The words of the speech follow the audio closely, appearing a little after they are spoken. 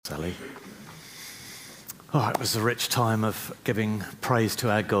Sally. Oh, it was a rich time of giving praise to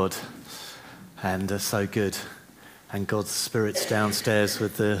our God, and so good. And God's Spirit's downstairs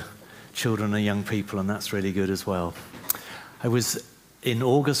with the children and young people, and that's really good as well. I was in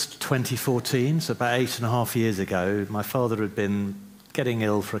August 2014, so about 8.5 years ago. My father had been getting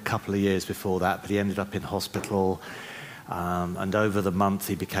ill for a couple of years before that, but he ended up in hospital. And over the month,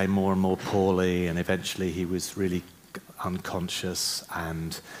 he became more and more poorly, and eventually he was really unconscious.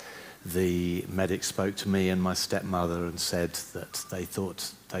 And the medic spoke to me and my stepmother and said that they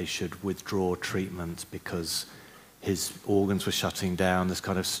thought they should withdraw treatment because his organs were shutting down, this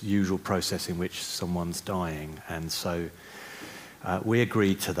kind of usual process in which someone's dying. And so we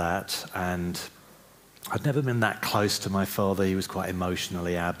agreed to that, and I'd never been that close to my father. He was quite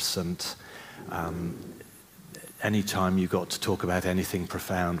emotionally absent. Anytime you got to talk about anything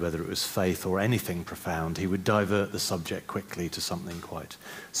profound, whether it was faith or anything profound, he would divert the subject quickly to something quite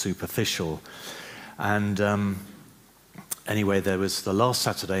superficial. And anyway, there was the last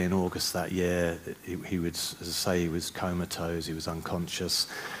Saturday in August that year. He would, as I say, he was comatose, he was unconscious,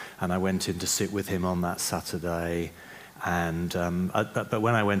 and I went in to sit with him on that Saturday. And but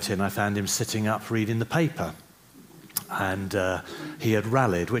when I went in, I found him sitting up reading the paper. And he had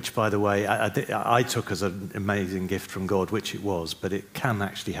rallied, which, by the way, I took as an amazing gift from God, which it was, but it can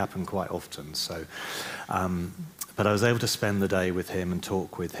actually happen quite often. So, but I was able to spend the day with him and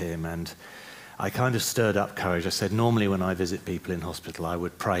talk with him, and I kind of stirred up courage. I said, normally when I visit people in hospital, I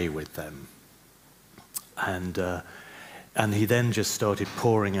would pray with them. And he then just started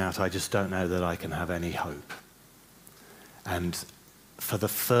pouring out, I just don't know that I can have any hope. And for the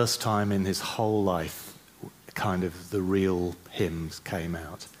first time in his whole life, kind of the real hymns came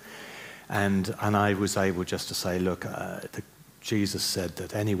out. And I was able just to say, look, Jesus said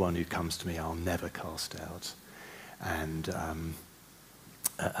that anyone who comes to me, I'll never cast out. And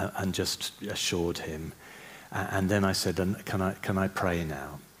just assured him. And then I said, can I pray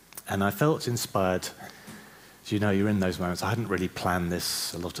now? And I felt inspired. You know, you're in those moments. I hadn't really planned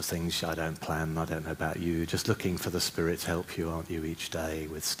this. A lot of things I don't plan. I don't know about you. Just looking for the Spirit to help you, aren't you, each day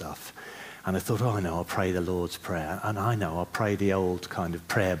with stuff. And I thought, I know, I'll pray the Lord's Prayer. And I know, I'll pray the old kind of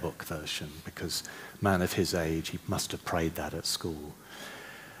prayer book version, because man of his age, he must have prayed that at school.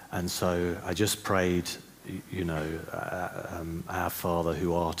 And so I just prayed, you know, our Father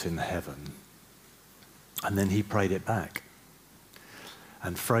who art in heaven. And then he prayed it back.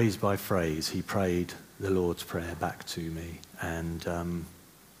 And phrase by phrase, he prayed the Lord's Prayer back to me. And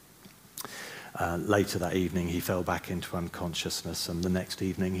later that evening, he fell back into unconsciousness, and the next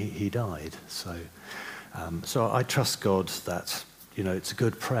evening he died. So I trust God that, you know, it's a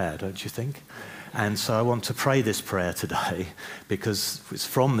good prayer, don't you think? And so I want to pray this prayer today, because it's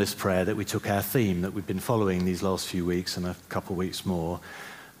from this prayer that we took our theme that we've been following these last few weeks and a couple of weeks more,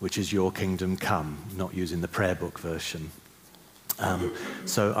 which is Your Kingdom Come, not using the prayer book version.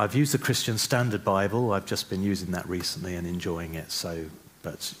 So I've used the Christian Standard Bible. I've just been using that recently and enjoying it.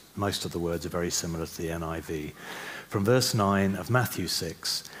 But most of the words are very similar to the NIV. From verse 9 of Matthew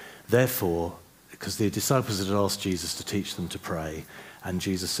 6, therefore, because the disciples had asked Jesus to teach them to pray, and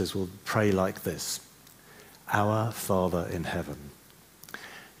Jesus says, well, pray like this. Our Father in heaven,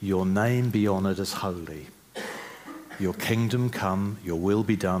 your name be honored as holy. Your kingdom come, your will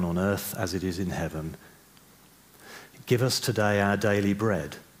be done on earth as it is in heaven. Give us today our daily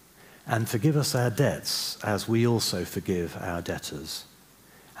bread, and forgive us our debts as we also forgive our debtors.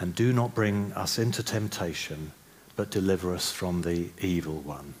 And do not bring us into temptation, but deliver us from the evil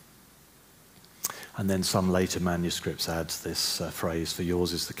one. And then some later manuscripts adds this phrase, for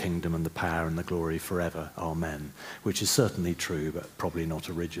yours is the kingdom and the power and the glory forever. Amen. Which is certainly true, but probably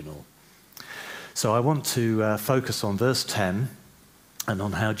not original. So I want to focus on verse 10 and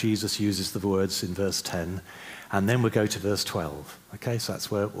on how Jesus uses the words in verse 10. And then we'll go to verse 12. Okay, so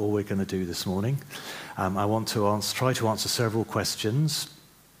that's all we're going to do this morning. I want to try to answer several questions,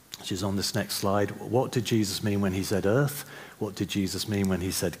 which is on this next slide. What did Jesus mean when he said earth? What did Jesus mean when he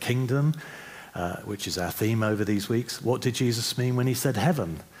said kingdom, which is our theme over these weeks? What did Jesus mean when he said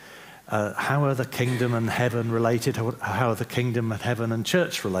heaven? How are the kingdom and heaven related? How are the kingdom and heaven and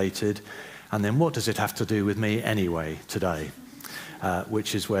church related? And then what does it have to do with me anyway today?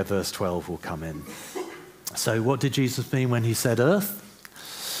 Which is where verse 12 will come in. So what did Jesus mean when he said earth?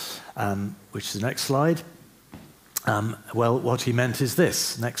 Which is the next slide. Well, what he meant is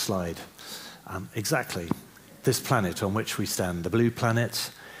this. Next slide. Exactly. This planet on which we stand, the blue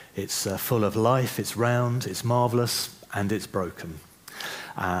planet, it's full of life, it's round, it's marvelous, and it's broken.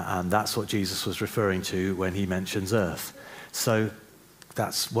 And that's what Jesus was referring to when he mentions earth. So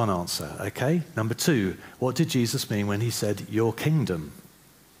that's one answer, okay? Number two, what did Jesus mean when he said your kingdom?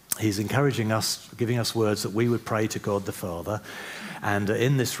 he's encouraging us, giving us words that we would pray to God the Father. And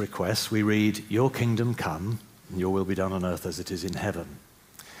in this request, we read, "Your kingdom come, and your will be done on earth as it is in heaven."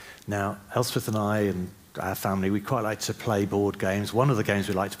 Now, Elspeth and I and our family, we quite like to play board games. One of the games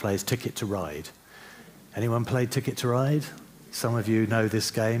we like to play is Ticket to Ride. Anyone played Ticket to Ride? Some of you know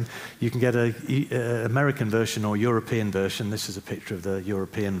this game. You can get an American version or European version. This is a picture of the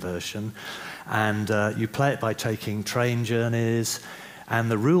European version. And you play it by taking train journeys. And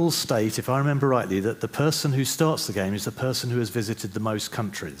the rules state, if I remember rightly, that the person who starts the game is the person who has visited the most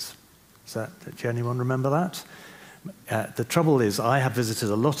countries. Do anyone remember that? The trouble is, I have visited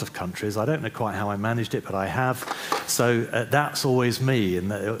a lot of countries. I don't know quite how I managed it, but I have. So that's always me, and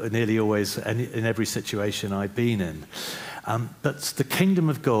nearly always in every situation I've been in. But the kingdom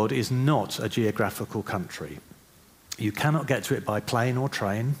of God is not a geographical country. You cannot get to it by plane or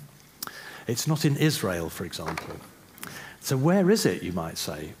train. It's not in Israel, for example. So where is it, you might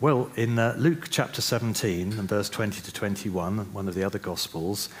say? Well, in Luke chapter 17 and verse 20 to 21, one of the other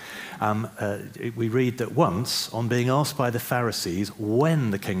Gospels, we read that once, on being asked by the Pharisees when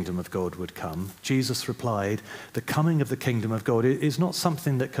the kingdom of God would come, Jesus replied, "The coming of the kingdom of God is not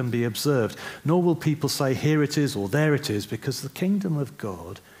something that can be observed, nor will people say, 'Here it is,' or 'There it is,' because the kingdom of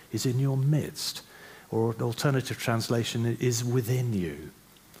God is in your midst." Or an alternative translation is within you.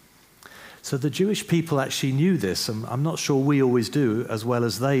 So the Jewish people actually knew this, and I'm not sure we always do as well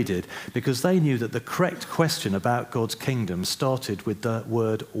as they did, because they knew that the correct question about God's kingdom started with the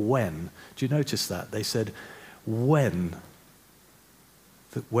word when. Do you notice that? They said, when?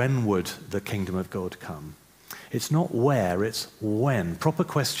 When would the kingdom of God come? It's not where, it's when. Proper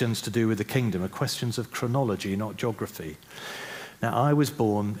questions to do with the kingdom are questions of chronology, not geography. Now, I was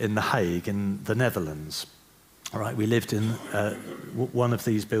born in The Hague in the Netherlands. All right, we lived in one of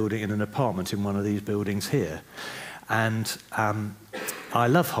these buildings, in an apartment in one of these buildings here. And I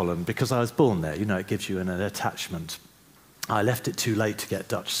love Holland because I was born there. You know, it gives you an attachment. I left it too late to get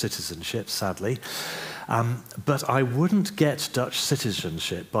Dutch citizenship, sadly. But I wouldn't get Dutch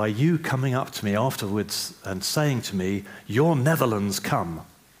citizenship by you coming up to me afterwards and saying to me, "Your Netherlands come."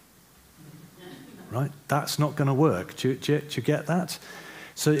 Right? That's not going to work. Do you get that?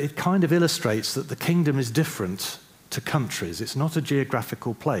 So it kind of illustrates that the kingdom is different to countries. It's not a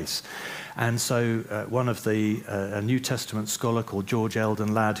geographical place. And so one of a New Testament scholar called George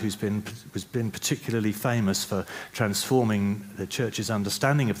Eldon Ladd, who's been particularly famous for transforming the church's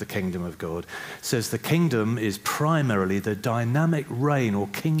understanding of the kingdom of God, says the kingdom is primarily the dynamic reign or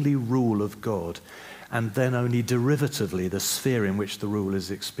kingly rule of God, and then only derivatively the sphere in which the rule is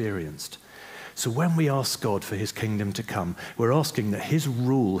experienced. So when we ask God for his kingdom to come, we're asking that his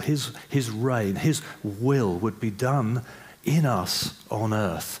rule, his reign, his will would be done in us on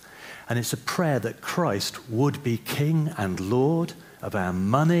earth. And it's a prayer that Christ would be King and Lord of our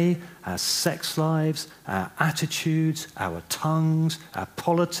money, our sex lives, our attitudes, our tongues, our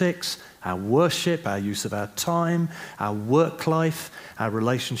politics, our worship, our use of our time, our work life, our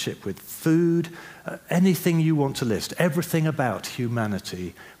relationship with food, anything you want to list, everything about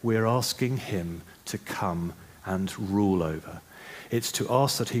humanity, we're asking him to come and rule over. It's to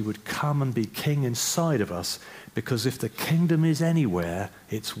ask that he would come and be king inside of us, because if the kingdom is anywhere,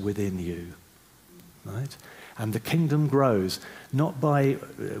 it's within you, right? And the kingdom grows not by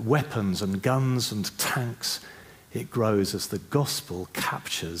weapons and guns and tanks. It grows as the gospel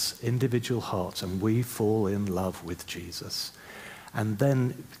captures individual hearts and we fall in love with Jesus. And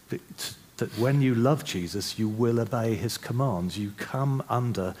then that when you love Jesus, you will obey his commands. You come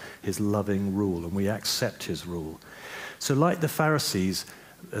under his loving rule, and we accept his rule. So like the Pharisees,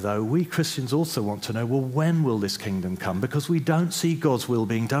 though, we Christians also want to know, well, when will this kingdom come? Because we don't see God's will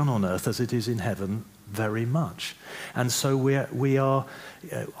being done on earth as it is in heaven very much. And so we are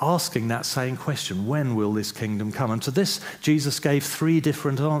asking that same question, when will this kingdom come? And to this, Jesus gave 3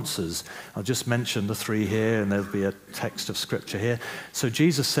 different answers. I'll just mention the 3 here, and there'll be a text of scripture here. So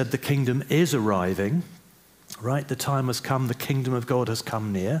Jesus said the kingdom is arriving, right? The time has come, the kingdom of God has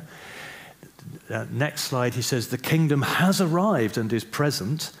come near. Next slide, he says the kingdom has arrived and is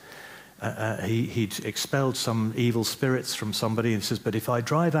present. He'd expelled some evil spirits from somebody, and he says, but if I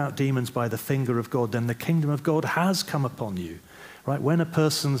drive out demons by the finger of God, then the kingdom of God has come upon you. Right? When a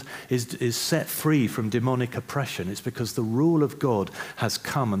person is set free from demonic oppression, it's because the rule of God has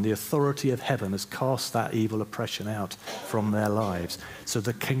come and the authority of heaven has cast that evil oppression out from their lives. So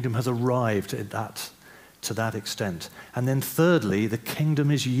the kingdom has arrived at that to that extent. And then thirdly, the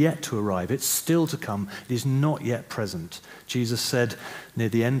kingdom is yet to arrive. It's still to come. It is not yet present. Jesus said near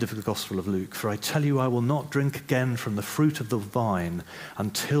the end of the Gospel of Luke, "For I tell you, I will not drink again from the fruit of the vine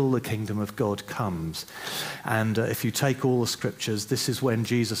until the kingdom of God comes." And if you take all the scriptures, this is when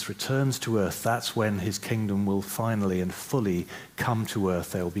Jesus returns to earth. That's when his kingdom will finally and fully come to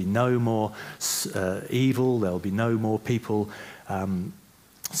earth. There will be no more evil. There will be no more people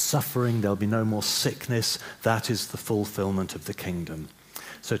suffering. There'll be no more sickness. That is the fulfillment of the kingdom.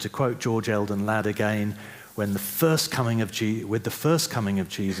 So to quote George Eldon Ladd again, with the first coming of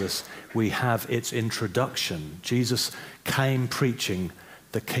Jesus, we have its introduction. Jesus came preaching,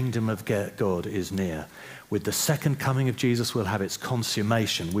 the kingdom of God is near. With the second coming of Jesus, we'll have its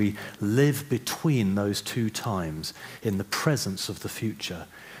consummation. We live between those two times in the presence of the future.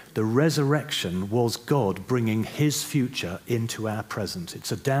 The resurrection was God bringing his future into our present.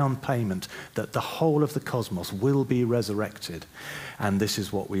 It's a down payment that the whole of the cosmos will be resurrected. And this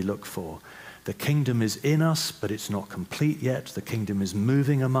is what we look for. The kingdom is in us, but it's not complete yet. The kingdom is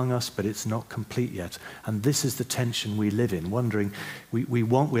moving among us, but it's not complete yet. And this is the tension we live in, wondering,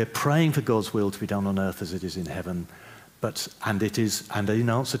 we're praying for God's will to be done on earth as it is in heaven. And in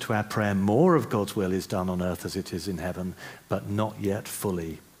answer to our prayer, more of God's will is done on earth as it is in heaven, but not yet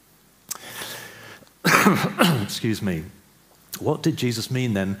fully. Excuse me. What did Jesus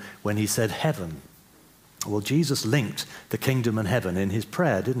mean then when he said heaven? Well, Jesus linked the kingdom and heaven in his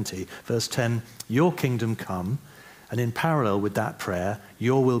prayer, didn't he? Verse 10, "Your kingdom come," and in parallel with that prayer,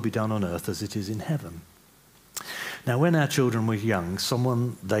 "Your will be done on earth as it is in heaven." Now, when our children were young,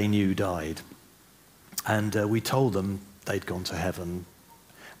 someone they knew died. And we told them they'd gone to heaven,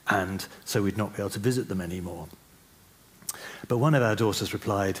 and so we'd not be able to visit them anymore. But one of our daughters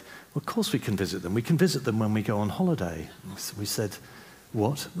replied, "Well, of course we can visit them. We can visit them when we go on holiday." We said,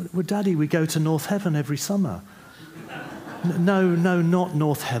 "What?" "Well, Daddy, we go to North Heaven every summer." No, not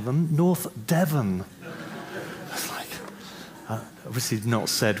North Heaven, North Devon. It's like, obviously not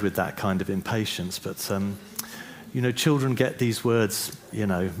said with that kind of impatience, but children get these words,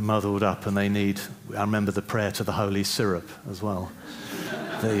 muddled up, and I remember the prayer to the Holy Syrup as well.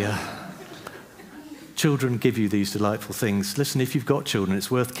 Children give you these delightful things. Listen, if you've got children, it's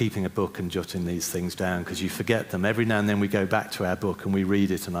worth keeping a book and jotting these things down because you forget them. Every now and then we go back to our book and we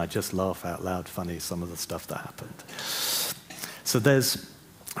read it, and I just laugh out loud funny some of the stuff that happened. So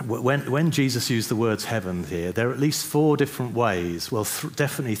when Jesus used the words heaven here, there are at least 4 different ways,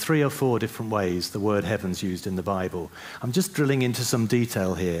 definitely 3 or 4 different ways the word heaven's used in the Bible. I'm just drilling into some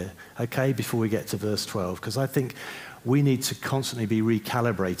detail here, okay, before we get to verse 12, because I think we need to constantly be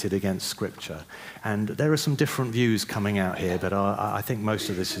recalibrated against Scripture. And there are some different views coming out here, but I think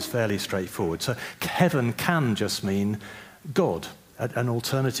most of this is fairly straightforward. So heaven can just mean God, an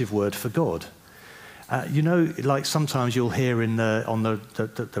alternative word for God. Like sometimes you'll hear on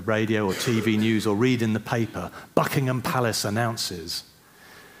the radio or TV news or read in the paper, Buckingham Palace announces.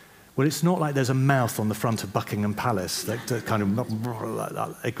 Well, it's not like there's a mouth on the front of Buckingham Palace that kind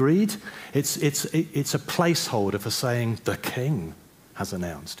of agreed. It's a placeholder for saying the king has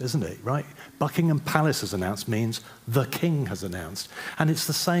announced, isn't it? Right? Buckingham Palace has announced means the king has announced, and it's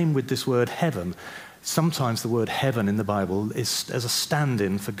the same with this word heaven. Sometimes the word heaven in the Bible is as a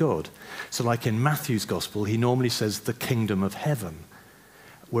stand-in for God. So, like in Matthew's Gospel, he normally says the kingdom of heaven,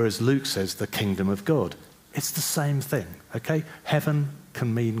 whereas Luke says the kingdom of God. It's the same thing, okay? Heaven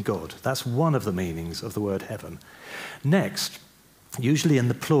can mean God. That's one of the meanings of the word heaven. Next, usually in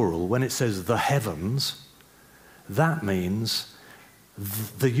the plural, when it says the heavens, that means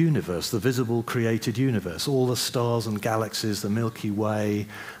the universe, the visible created universe, all the stars and galaxies, the Milky Way,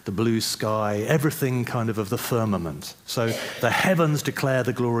 the blue sky, everything kind of the firmament. So the heavens declare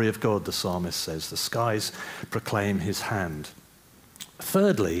the glory of God, the psalmist says. The skies proclaim his hand.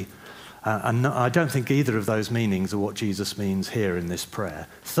 Thirdly, and I don't think either of those meanings are what Jesus means here in this prayer.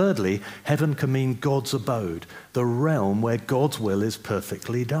 Thirdly, heaven can mean God's abode, the realm where God's will is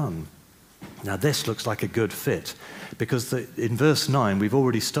perfectly done. Now this looks like a good fit because in verse 9 we've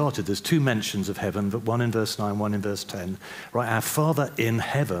already started. There's 2 mentions of heaven, but one in verse 9, one in verse 10. Right, our Father in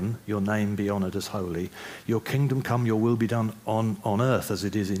heaven, your name be honored as holy. Your kingdom come, your will be done on earth as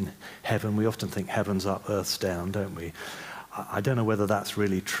it is in heaven. We often think heaven's up, earth's down, don't we? I don't know whether that's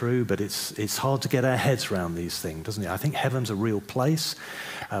really true, but it's hard to get our heads around these things, doesn't it? I think heaven's a real place.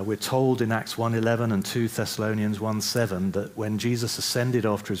 We're told in Acts 1:11 and 2 Thessalonians 1:7 that when Jesus ascended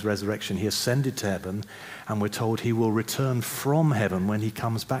after his resurrection, he ascended to heaven, and we're told he will return from heaven when he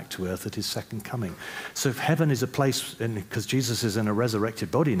comes back to earth at his second coming. So if heaven is a place, because Jesus is in a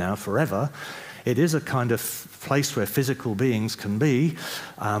resurrected body now forever, it is a kind of place where physical beings can be.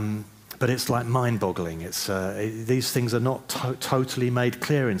 But it's like mind-boggling. These things are not totally made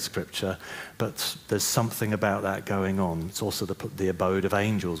clear in Scripture, but there's something about that going on. It's also the abode of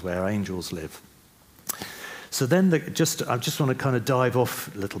angels, where angels live. So then, I just want to kind of dive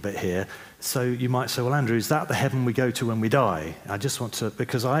off a little bit here. So you might say, well, Andrew, is that the heaven we go to when we die? I just want to,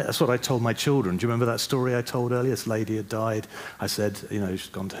 because that's what I told my children. Do you remember that story I told earlier? This lady had died. I said, she's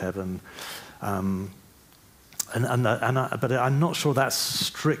gone to heaven. But I'm not sure that's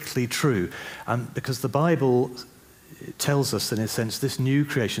strictly true, because the Bible tells us, in a sense, this new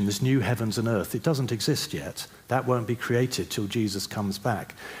creation, this new heavens and earth, it doesn't exist yet. That won't be created till Jesus comes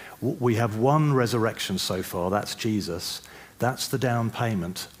back. We have one resurrection so far, that's Jesus. That's the down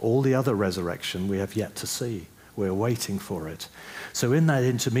payment. All the other resurrection we have yet to see. We're waiting for it. So in that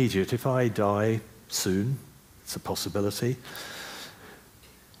intermediate, if I die soon, it's a possibility,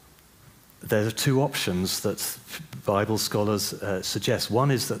 there are two options that Bible scholars suggest.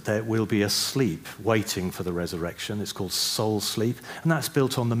 One is that there will be a sleep waiting for the resurrection. It's called soul sleep, and that's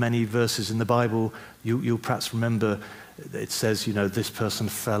built on the many verses in the Bible. You'll perhaps remember it says, this person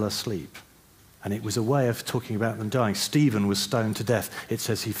fell asleep. And it was a way of talking about them dying. Stephen was stoned to death. It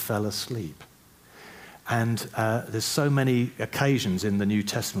says he fell asleep. And there's so many occasions in the New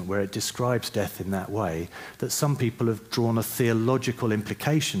Testament where it describes death in that way that some people have drawn a theological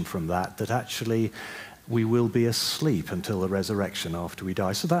implication from that actually we will be asleep until the resurrection after we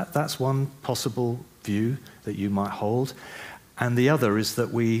die. So that's one possible view that you might hold. And the other is that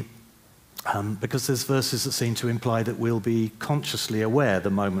because there's verses that seem to imply that we'll be consciously aware the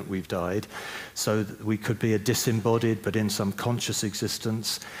moment we've died, so that we could be a disembodied but in some conscious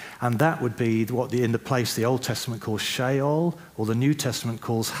existence, and that would be what in the place the Old Testament calls Sheol, or the New Testament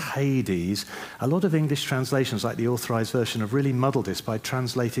calls Hades. A lot of English translations, like the Authorized Version, have really muddled this by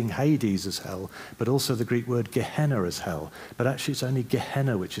translating Hades as hell, but also the Greek word Gehenna as hell. But actually it's only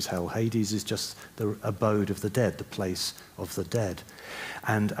Gehenna which is hell. Hades is just the abode of the dead, the place of the dead.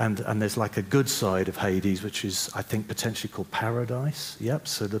 And there's like a good side of Hades, which is, I think, potentially called paradise. Yep,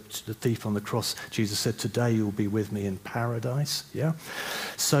 so the thief on the cross, Jesus said, today you'll be with me in paradise. Yeah.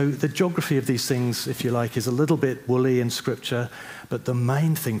 So the geography of these things, if you like, is a little bit woolly in Scripture, but the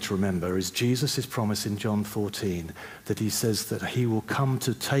main thing to remember is Jesus' promise in John 14, that he says that he will come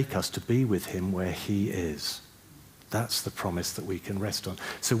to take us to be with him where he is. That's the promise that we can rest on.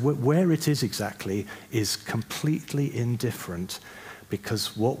 So where it is exactly is completely indifferent,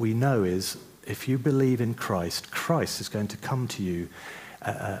 because what we know is if you believe in Christ, Christ is going to come to you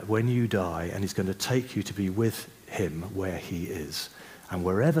when you die, and he's going to take you to be with him where he is. And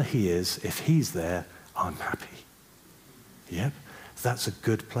wherever he is, if he's there, I'm happy. Yep, that's a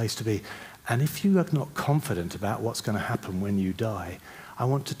good place to be. And if you are not confident about what's going to happen when you die, I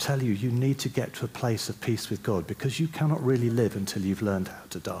want to tell you, you need to get to a place of peace with God, because you cannot really live until you've learned how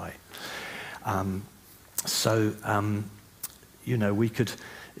to die.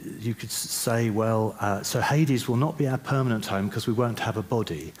 You could say, well, so Hades will not be our permanent home because we won't have a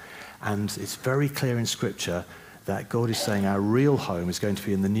body. And it's very clear in Scripture that God is saying our real home is going to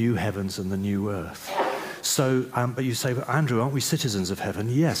be in the new heavens and the new earth. So, but you say, but Andrew, aren't we citizens of heaven?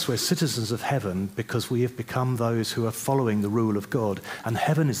 Yes, we're citizens of heaven because we have become those who are following the rule of God. And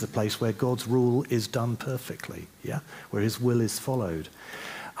heaven is the place where God's rule is done perfectly, yeah, where his will is followed.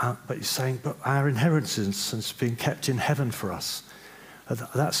 But you're saying, but our inheritance has been kept in heaven for us.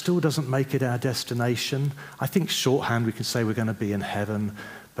 That still doesn't make it our destination. I think shorthand we can say we're going to be in heaven,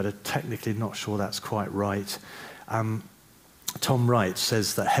 but I'm technically not sure that's quite right. Tom Wright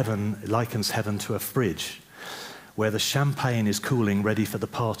says that heaven likens heaven to a fridge where the champagne is cooling ready for the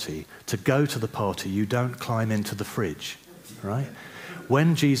party. To go to the party, you don't climb into the fridge, right?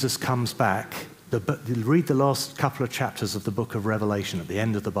 When Jesus comes back, read the last couple of chapters of the book of Revelation at the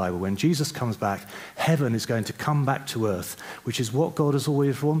end of the Bible. When Jesus comes back, heaven is going to come back to earth, which is what God has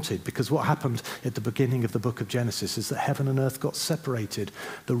always wanted. Because what happened at the beginning of the book of Genesis is that heaven and earth got separated.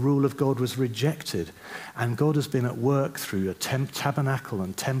 The rule of God was rejected. And God has been at work through a tabernacle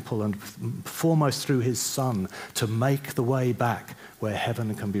and temple and foremost through his Son to make the way back where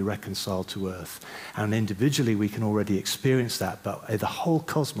heaven can be reconciled to earth. And individually we can already experience that, but the whole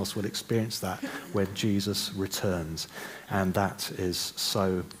cosmos will experience that when Jesus returns. And that is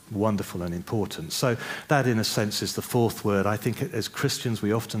so wonderful and important. So that, in a sense, is the fourth word. I think as Christians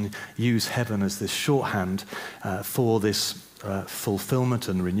we often use heaven as this shorthand for this fulfillment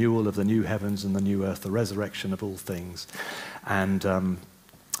and renewal of the new heavens and the new earth, the resurrection of all things. And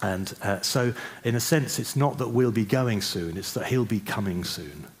And so, in a sense, it's not that we'll be going soon, it's that he'll be coming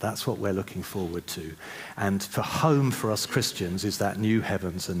soon. That's what we're looking forward to. And for home for us Christians is that new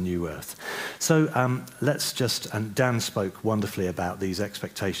heavens and new earth. So let's just, and Dan spoke wonderfully about these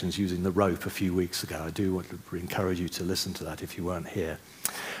expectations using the rope a few weeks ago. I do want to encourage you to listen to that if you weren't here.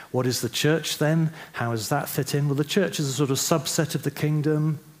 What is the church then? How does that fit in? Well, the church is a sort of subset of the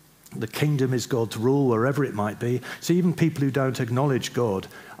kingdom. The kingdom is God's rule wherever it might be. So even people who don't acknowledge God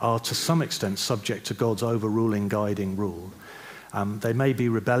are to some extent subject to God's overruling, guiding rule. They may be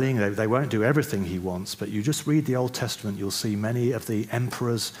rebelling, they won't do everything he wants, but you just read the Old Testament, you'll see many of the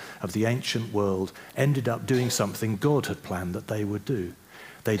emperors of the ancient world ended up doing something God had planned that they would do.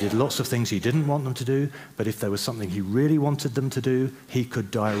 They did lots of things he didn't want them to do, but if there was something he really wanted them to do, he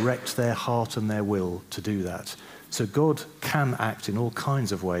could direct their heart and their will to do that. So God can act in all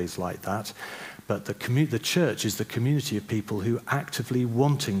kinds of ways like that, but the church is the community of people who are actively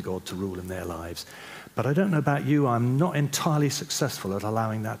wanting God to rule in their lives. But I don't know about you, I'm not entirely successful at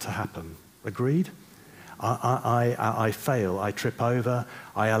allowing that to happen. Agreed? I fail, I trip over,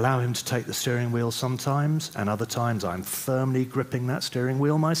 I allow him to take the steering wheel sometimes, and other times I'm firmly gripping that steering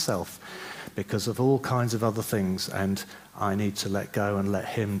wheel myself because of all kinds of other things, and I need to let go and let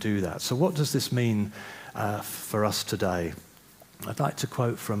him do that. So what does this mean for us today? I'd like to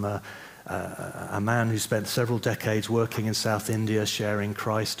quote from a man who spent several decades working in South India, sharing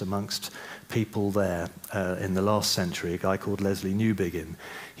Christ amongst people there in the last century, a guy called Leslie Newbigin.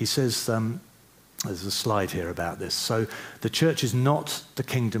 He says, there's a slide here about this. So the church is not the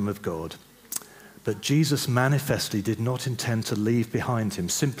kingdom of God, but Jesus manifestly did not intend to leave behind him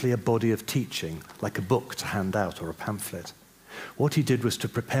simply a body of teaching, like a book to hand out or a pamphlet. What he did was to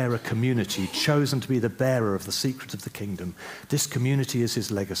prepare a community chosen to be the bearer of the secret of the kingdom. This community is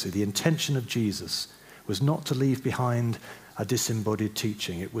his legacy. The intention of Jesus was not to leave behind a disembodied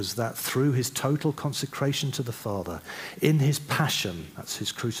teaching. It was that through his total consecration to the Father, in his passion, that's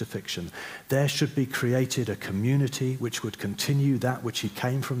his crucifixion, there should be created a community which would continue that which he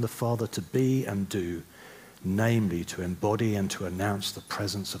came from the Father to be and do, namely to embody and to announce the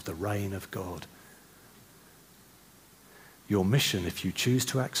presence of the reign of God. Your mission, if you choose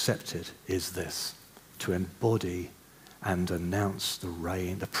to accept it, is this: to embody and announce the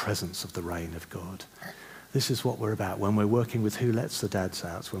reign, the presence of the reign of God. This is what we're about. When we're working with Who Lets the Dads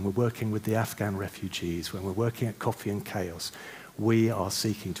Out, when we're working with the Afghan refugees, when we're working at Coffee and Chaos, we are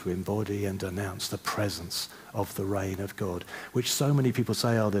seeking to embody and announce the presence of the reign of God, which so many people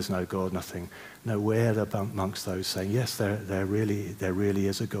say, oh, there's no God, nothing. No, we're amongst those saying, yes, there really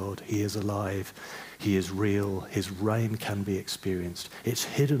is a God. He is alive. He is real. His reign can be experienced. It's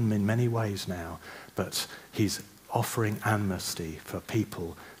hidden in many ways now, but he's offering amnesty for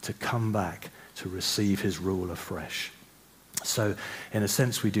people to come back to receive his rule afresh. So, in a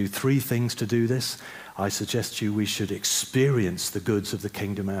sense, we do three things to do this. I suggest to you we should experience the goods of the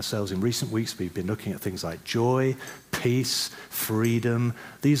kingdom ourselves. In recent weeks, we've been looking at things like joy, peace, freedom.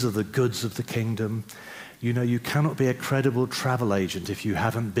 These are the goods of the kingdom. You know, you cannot be a credible travel agent if you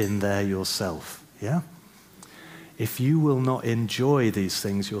haven't been there yourself. Yeah? If you will not enjoy these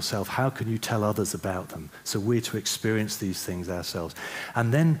things yourself, how can you tell others about them? So we're to experience these things ourselves.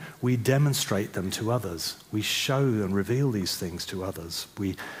 And then we demonstrate them to others. We show and reveal these things to others.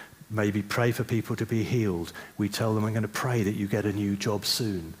 We maybe pray for people to be healed. We tell them, I'm going to pray that you get a new job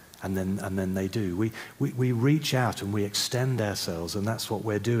soon. And then they do. We reach out and we extend ourselves, and that's what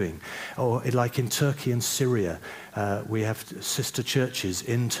we're doing. Or like in Turkey and Syria, we have sister churches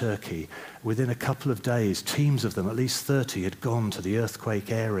in Turkey. Within a couple of days, teams of them, at least 30, had gone to the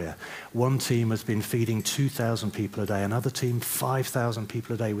earthquake area. One team has been feeding 2,000 people a day, another team 5,000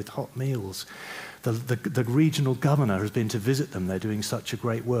 people a day with hot meals. The regional governor has been to visit them. They're doing such a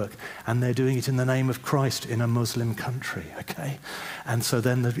great work, and they're doing it in the name of Christ in a Muslim country, okay? And so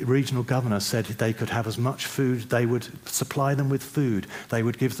then the regional governor said they could have as much food, they would supply them with food, they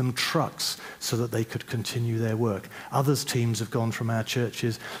would give them trucks so that they could continue their work. Others teams have gone from our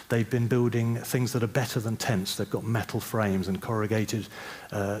churches. They've been building things that are better than tents. They've got metal frames and corrugated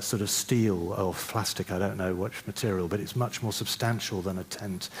sort of steel or plastic, I don't know which material, but it's much more substantial than a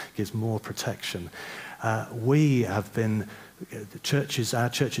tent, gives more protection. We have been, our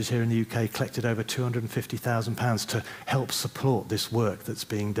churches here in the UK collected over £250,000 to help support this work that's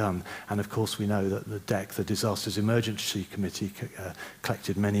being done. And of course we know that the DEC, the Disasters Emergency Committee,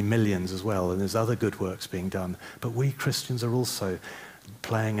 collected many millions as well, and there's other good works being done. But we Christians are also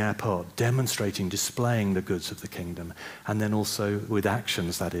playing our part, demonstrating, displaying the goods of the kingdom, and then also with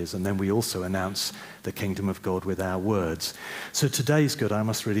actions, that is, and then we also announce the kingdom of God with our words. So today's good. I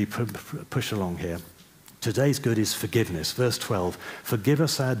must really push along here. Today's good is forgiveness. Verse 12, forgive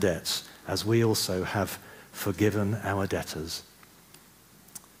us our debts as we also have forgiven our debtors.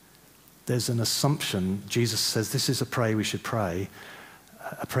 There's an assumption. Jesus says this is a prayer we should pray.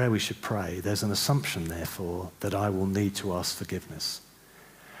 There's an assumption, therefore, that I will need to ask forgiveness.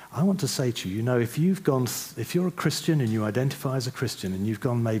 I want to say to you, if you're a Christian and you identify as a Christian and you've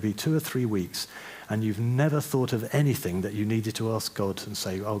gone maybe 2 or 3 weeks and you've never thought of anything that you needed to ask God and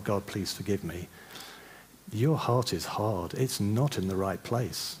say, oh God, please forgive me, your heart is hard. It's not in the right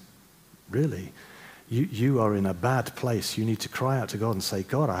place, really. You are in a bad place. You need to cry out to God and say,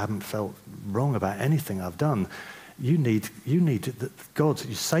 God, I haven't felt wrong about anything I've done. You need God.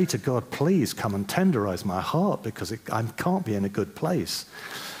 You say to God, please come and tenderize my heart because I can't be in a good place.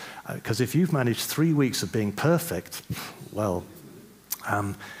 Because if you've managed 3 weeks of being perfect, well,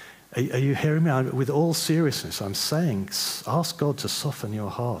 are you hearing me? With all seriousness, I'm saying, ask God to soften your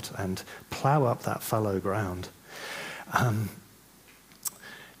heart and plow up that fallow ground.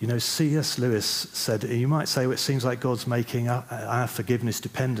 C.S. Lewis said, you might say, well, it seems like God's making our forgiveness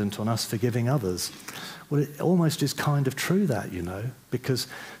dependent on us forgiving others. Well, it almost is kind of true that, because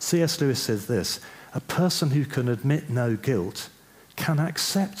C.S. Lewis says this, a person who can admit no guilt can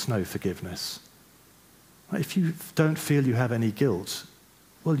accept no forgiveness. If you don't feel you have any guilt,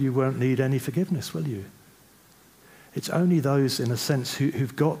 well, you won't need any forgiveness, will you? It's only those, in a sense,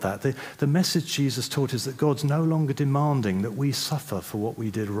 who've got that. The message Jesus taught is that God's no longer demanding that we suffer for what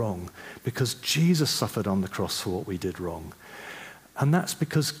we did wrong, because Jesus suffered on the cross for what we did wrong. And that's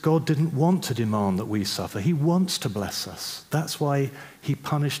because God didn't want to demand that we suffer. He wants to bless us. That's why he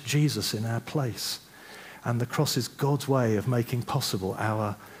punished Jesus in our place. And the cross is God's way of making possible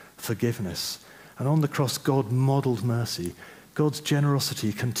our forgiveness. And on the cross, God modeled mercy. God's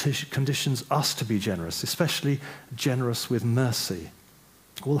generosity conditions us to be generous, especially generous with mercy.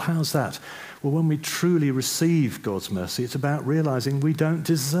 Well, how's that? Well, when we truly receive God's mercy, it's about realizing we don't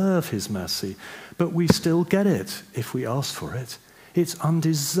deserve his mercy, but we still get it if we ask for it. It's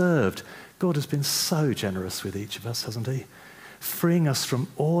undeserved. God has been so generous with each of us, hasn't he? Freeing us from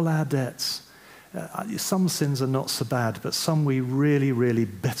all our debts. Some sins are not so bad, but some we really, really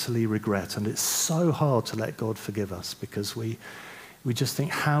bitterly regret. And it's so hard to let God forgive us because we just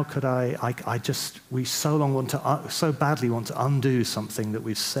think, how could we so badly want to undo something that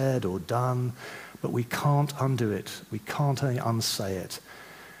we've said or done, but we can't undo it. We can't unsay it.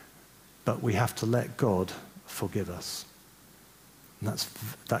 But we have to let God forgive us. And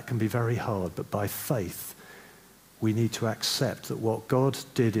that can be very hard, but by faith, we need to accept that what God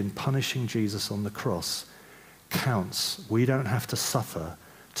did in punishing Jesus on the cross counts. We don't have to suffer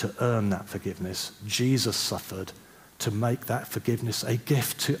to earn that forgiveness. Jesus suffered to make that forgiveness a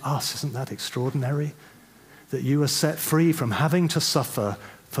gift to us. Isn't that extraordinary? That you are set free from having to suffer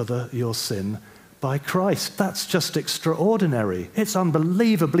for your sin by Christ. That's just extraordinary. It's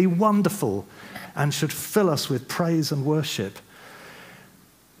unbelievably wonderful and should fill us with praise and worship.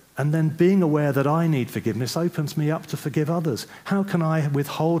 And then being aware that I need forgiveness opens me up to forgive others. How can I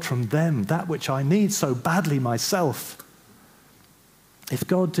withhold from them that which I need so badly myself? If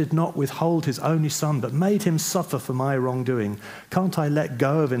God did not withhold his only son but made him suffer for my wrongdoing, can't I let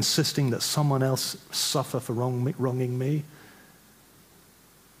go of insisting that someone else suffer for wronging me?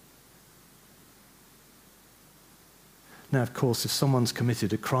 Now, of course, if someone's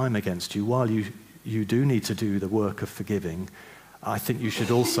committed a crime against you, while you do need to do the work of forgiving, I think you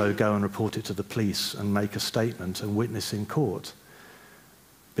should also go and report it to the police and make a statement and witness in court,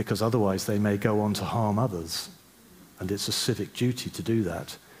 because otherwise they may go on to harm others, and it's a civic duty to do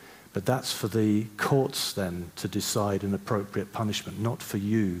that. But that's for the courts then to decide an appropriate punishment, not for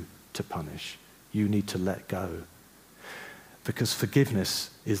you to punish. You need to let go. Because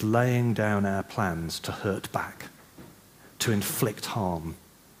forgiveness is laying down our plans to hurt back, to inflict harm,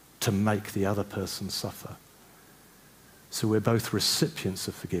 to make the other person suffer. So we're both recipients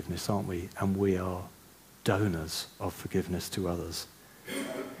of forgiveness, aren't we? And we are donors of forgiveness to others.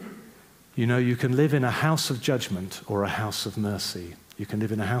 You can live in a house of judgment or a house of mercy. You can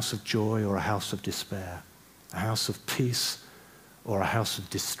live in a house of joy or a house of despair, a house of peace or a house of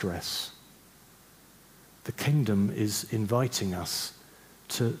distress. The kingdom is inviting us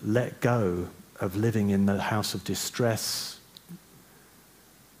to let go of living in the house of distress,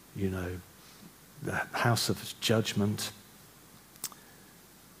 the house of judgment,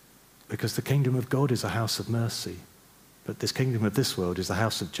 because the kingdom of God is a house of mercy. But this kingdom of this world is a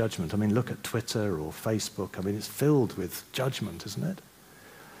house of judgment. I mean, look at Twitter or Facebook. I mean, it's filled with judgment, isn't it?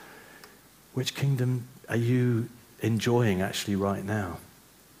 Which kingdom are you enjoying actually right now?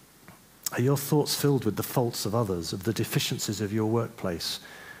 Are your thoughts filled with the faults of others, of the deficiencies of your workplace,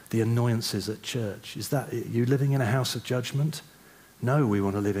 the annoyances at church. Is that you living in a house of judgment? No, we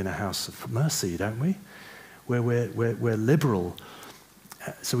want to live in a house of mercy, don't we? Where we're liberal.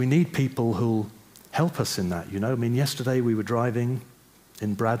 So we need people who'll help us in that, you know. I mean, yesterday we were driving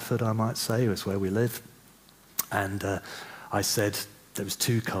in Bradford, I might say, it's where we live. And I said, there was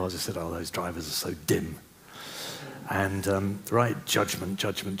 2 cars. I said, oh, those drivers are so dim. And right, judgment.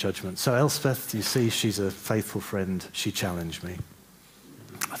 So Elspeth, you see, she's a faithful friend. She challenged me.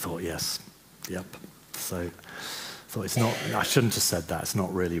 I thought, yes, yep. So I thought it's not, I shouldn't have said that. It's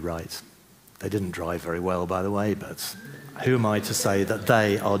not really right. They didn't drive very well, by the way, but who am I to say that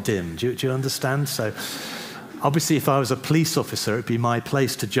they are dim? Do you understand? So obviously, if I was a police officer, it'd be my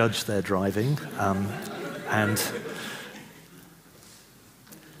place to judge their driving.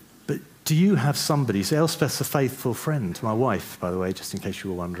 But do you have somebody, so Elspeth's a faithful friend, my wife, by the way, just in case you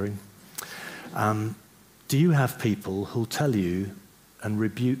were wondering. Do you have people who'll tell you and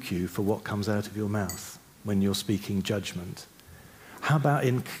rebuke you for what comes out of your mouth when you're speaking judgment? How about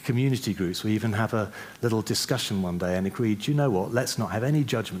in community groups? We even have a little discussion one day and agreed, you know what, let's not have any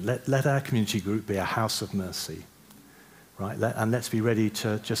judgment. Let our community group be a house of mercy, right? And let's be ready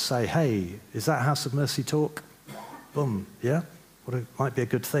to just say, hey, is that house of mercy talk? Boom, yeah? Might be a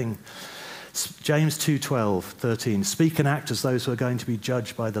good thing. James 2:12, 13, speak and act as those who are going to be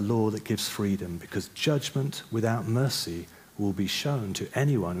judged by the law that gives freedom, because judgment without mercy will be shown to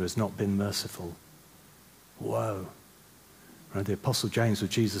anyone who has not been merciful. Whoa. Right, the Apostle James was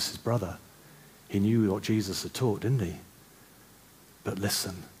Jesus' brother. He knew what Jesus had taught, didn't he? But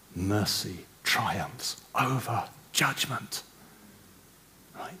listen, mercy triumphs over judgment.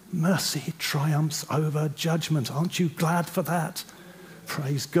 Right? Mercy triumphs over judgment. Aren't you glad for that?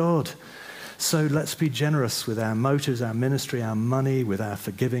 Praise God. So let's be generous with our motives, our ministry, our money, with our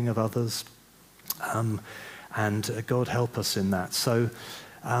forgiving of others. And God help us in that. So,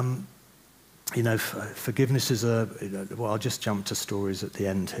 you know, forgiveness is well, I'll just jump to stories at the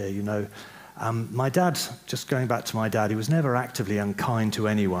end here, you know. My dad, just going back to my dad, he was never actively unkind to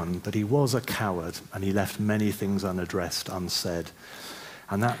anyone, but he was a coward, and he left many things unaddressed, unsaid.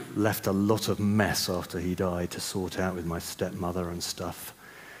 And that left a lot of mess after he died to sort out with my stepmother and stuff.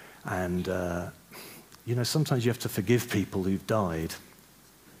 And, you know, sometimes you have to forgive people who've died.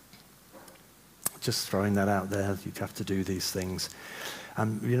 Just throwing that out there, you have to do these things.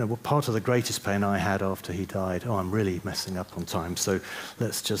 And, you know, part of the greatest pain I had after he died, I'm really messing up on time, so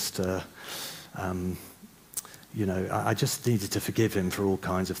let's just, you know, I just needed to forgive him for all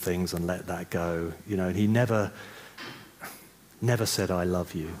kinds of things and let that go. You know, and he never said, I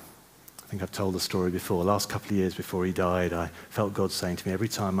love you. I think I've told the story before. Last couple of years before he died, I felt God saying to me, every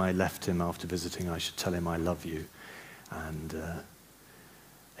time I left him after visiting, I should tell him I love you. And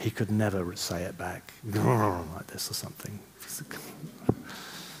he could never say it back, like this or something.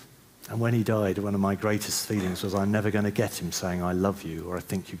 And when he died, one of my greatest feelings was I'm never going to get him saying I love you or I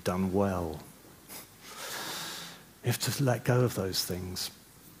think you've done well. You have to let go of those things.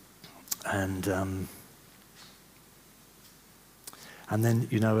 And then,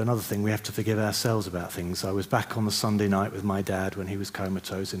 you know, another thing, we have to forgive ourselves about things. I was back on the Sunday night with my dad when he was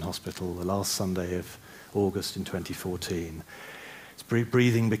comatose in hospital, the last Sunday of August in 2014. His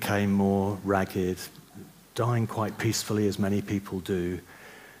breathing became more ragged, dying quite peacefully, as many people do.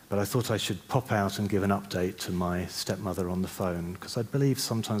 But I thought I should pop out and give an update to my stepmother on the phone, because I believe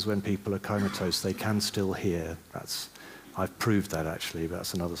sometimes when people are comatose, they can still hear. I've proved that, actually, but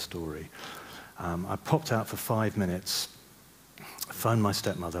that's another story. I popped out for 5 minutes, phoned my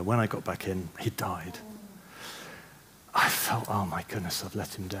stepmother. When I got back in, he died. I felt, oh my goodness, I've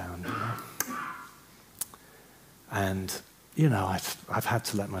let him down. You know? And, you know, I've had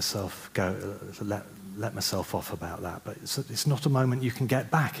to let myself go, let myself off about that, but it's not a moment you can get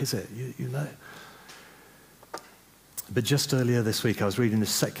back, is it? You know. But just earlier this week, I was reading a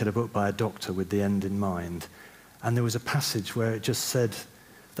secular book by a doctor with the end in mind, and there was a passage where it just said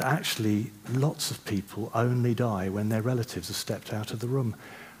that actually lots of people only die when their relatives have stepped out of the room.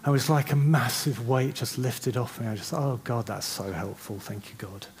 And it was like a massive weight just lifted off me. I just, oh God, that's so helpful. Thank you,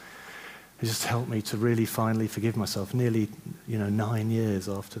 God. It just helped me to really finally forgive myself nearly, 9 years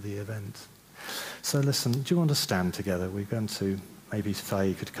after the event. So listen, do you want to stand together? We're going to, maybe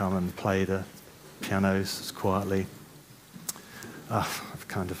Faye could come and play the pianos quietly. I've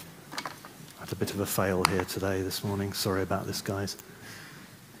kind of had a bit of a fail here today, this morning. Sorry about this, guys.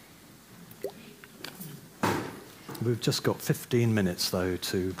 We've just got 15 minutes, though,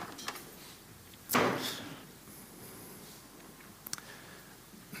 to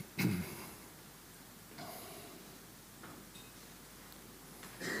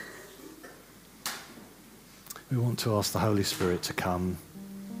we want to ask the Holy Spirit to come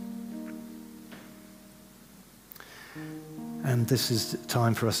And this is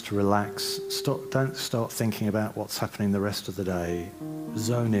time for us to relax. Don't start thinking about what's happening the rest of the day.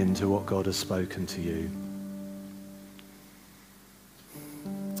 Zone into what God has spoken to you.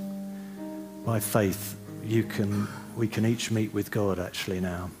 By faith, we can each meet with God actually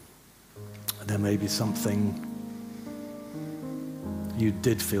now. There may be something you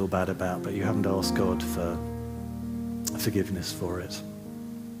did feel bad about, but you haven't asked God for forgiveness for it.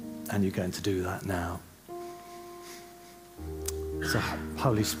 And you're going to do that now. So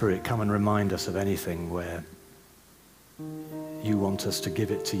Holy Spirit, come and remind us of anything where you want us to give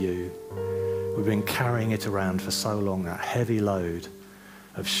it to you. We've been carrying it around for so long, that heavy load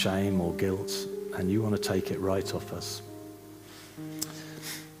of shame or guilt, and you want to take it right off us.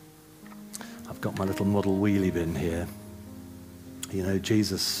 I've got my little model wheelie bin here. You know,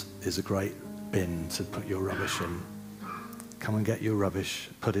 Jesus is a great bin to put your rubbish in. Come and get your rubbish,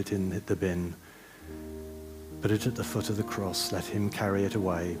 put it in the bin, put it at the foot of the cross, let him carry it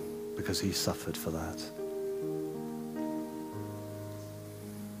away because he suffered for that.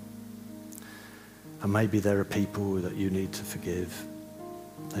 And maybe there are people that you need to forgive.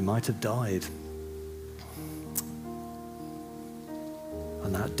 They might have died.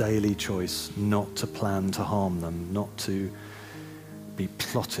 And that daily choice not to plan to harm them, not to be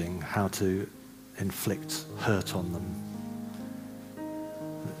plotting how to inflict hurt on them.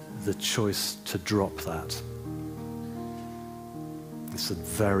 The choice to drop that. It's a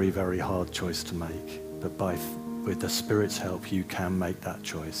very, very hard choice to make, but with the Spirit's help, you can make that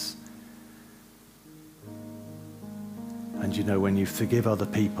choice. And you know, when you forgive other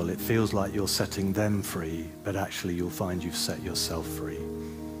people, it feels like you're setting them free, but actually you'll find you've set yourself free.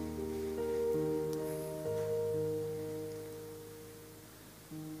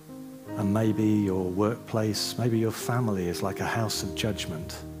 And maybe your workplace, maybe your family is like a house of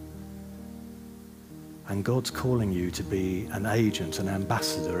judgment. And God's calling you to be an agent, an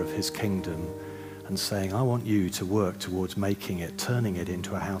ambassador of his kingdom, and saying, I want you to work towards making it, turning it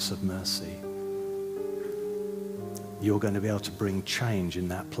into a house of mercy. You're going to be able to bring change in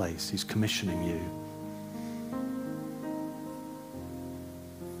that place. He's commissioning you.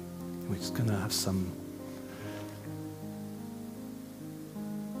 We're just going to have some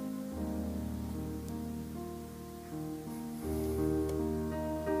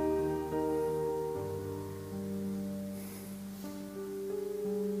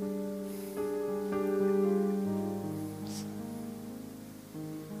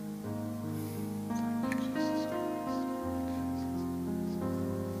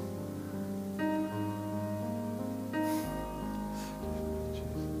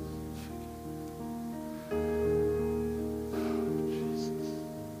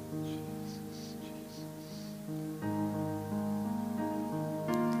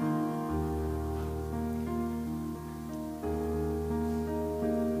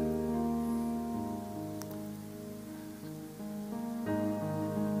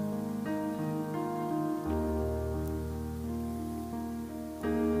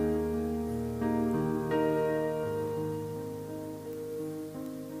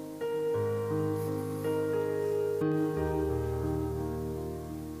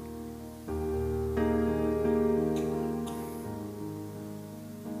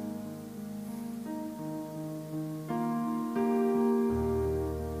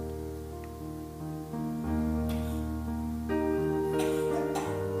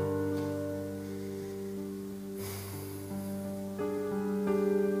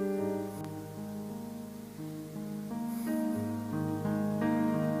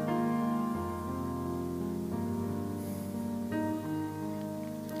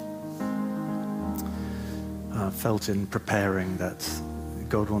felt in preparing that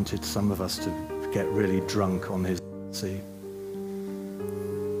God wanted some of us to get really drunk on his mercy.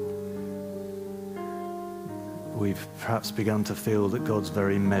 We've perhaps begun to feel that God's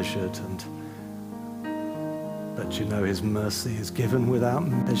very measured, but you know, his mercy is given without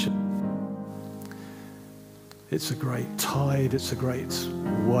measure. It's a great tide, it's a great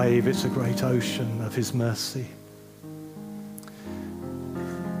wave, it's a great ocean of his mercy.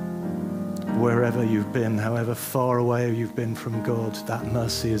 Wherever you've been, however far away you've been from God, that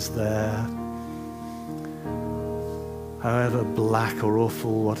mercy is there. However black or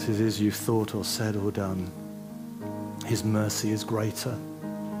awful what it is you've thought or said or done, his mercy is greater.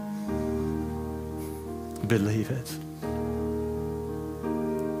 Believe it.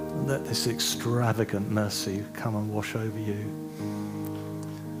 Let this extravagant mercy come and wash over you.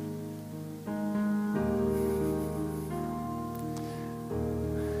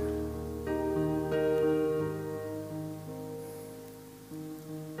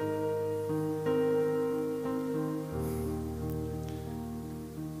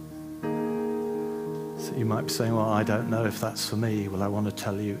 So you might be saying, well, I don't know if that's for me. Well, I want to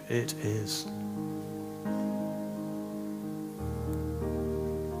tell you it is.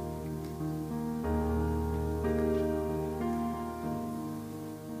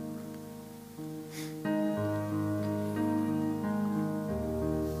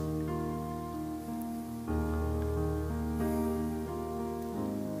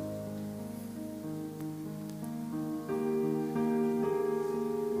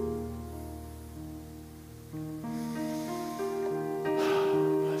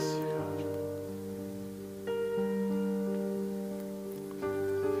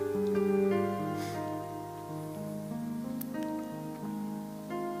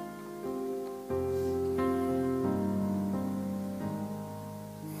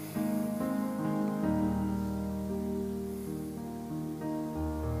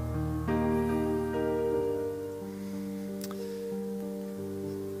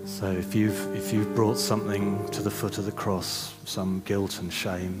 So if you've brought something to the foot of the cross, some guilt and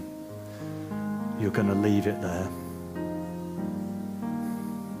shame, you're going to leave it there.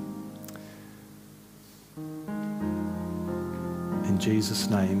 In Jesus'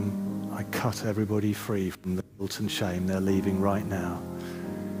 name, I cut everybody free from the guilt and shame they're leaving right now.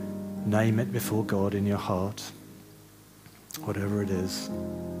 Name it before God in your heart, whatever it is.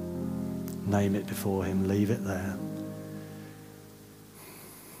 Name it before him, leave it there.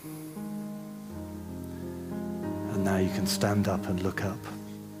 And now you can stand up and look up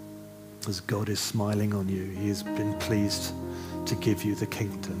as God is smiling on you. He has been pleased to give you the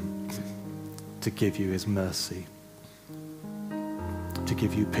kingdom, to give you his mercy, to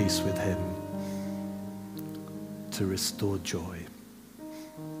give you peace with him, to restore joy.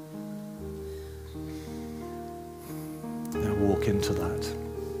 Now walk into that.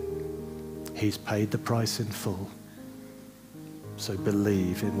 He's paid the price in full. So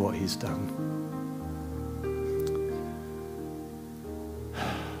believe in what he's done.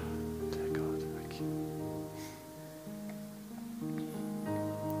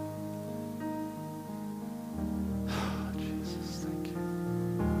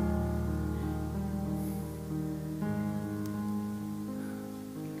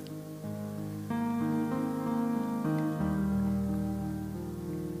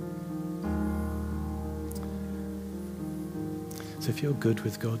 So if you're good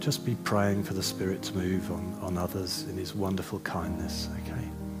with God, just be praying for the Spirit to move on others in his wonderful kindness, okay?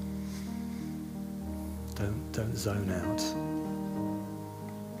 Don't zone out.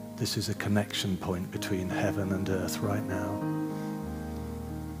 This is a connection point between heaven and earth right now.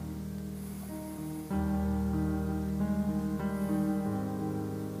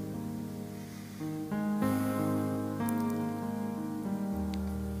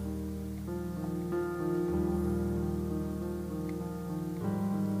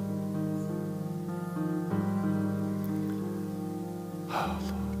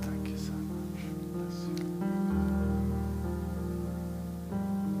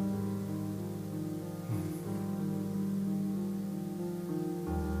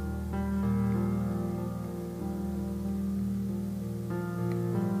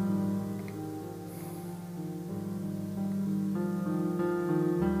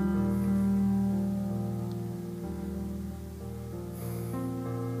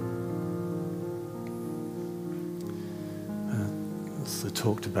 I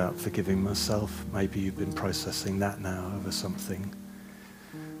talked about forgiving myself. Maybe you've been processing that now over something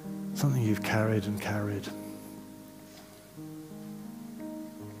you've carried and carried.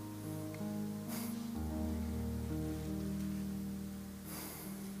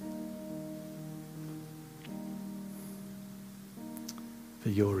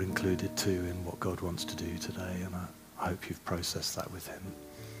 But you're included too in what God wants to do today, and I hope you've processed that with him.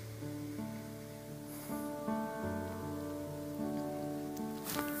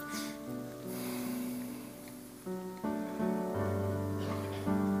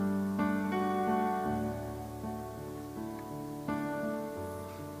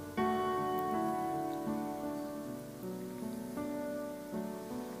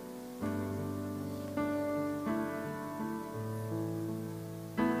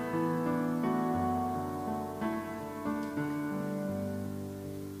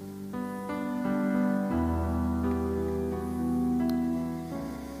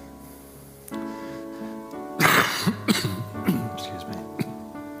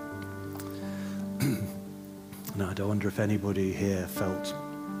 I wonder if anybody here felt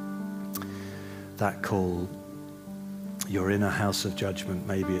that call. You're in a house of judgment.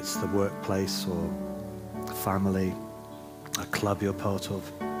 Maybe it's the workplace or a family, a club you're part of.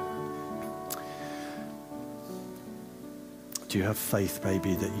 Do you have faith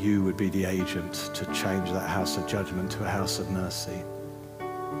maybe that you would be the agent to change that house of judgment to a house of mercy?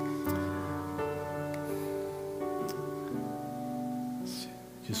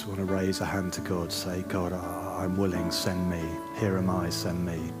 Just want to raise a hand to God, say, God, I'm willing, send me. Here am I, send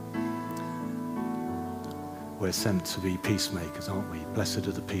me. We're sent to be peacemakers, aren't we? Blessed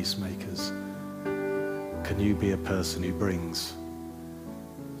are the peacemakers. Can you be a person who brings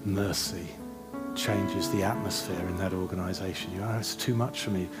mercy, changes the atmosphere in that organisation? It's too much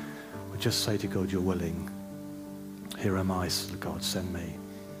for me. Well, just say to God, you're willing. Here am I, God, send me.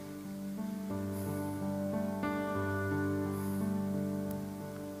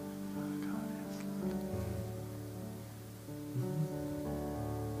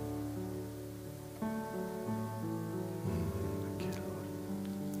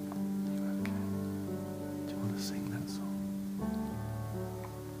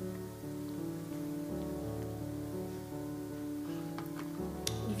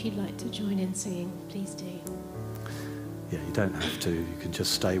 If you'd like to join in singing, please do. Yeah, you don't have to. You can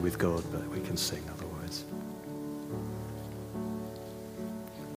just stay with God, but we can sing otherwise.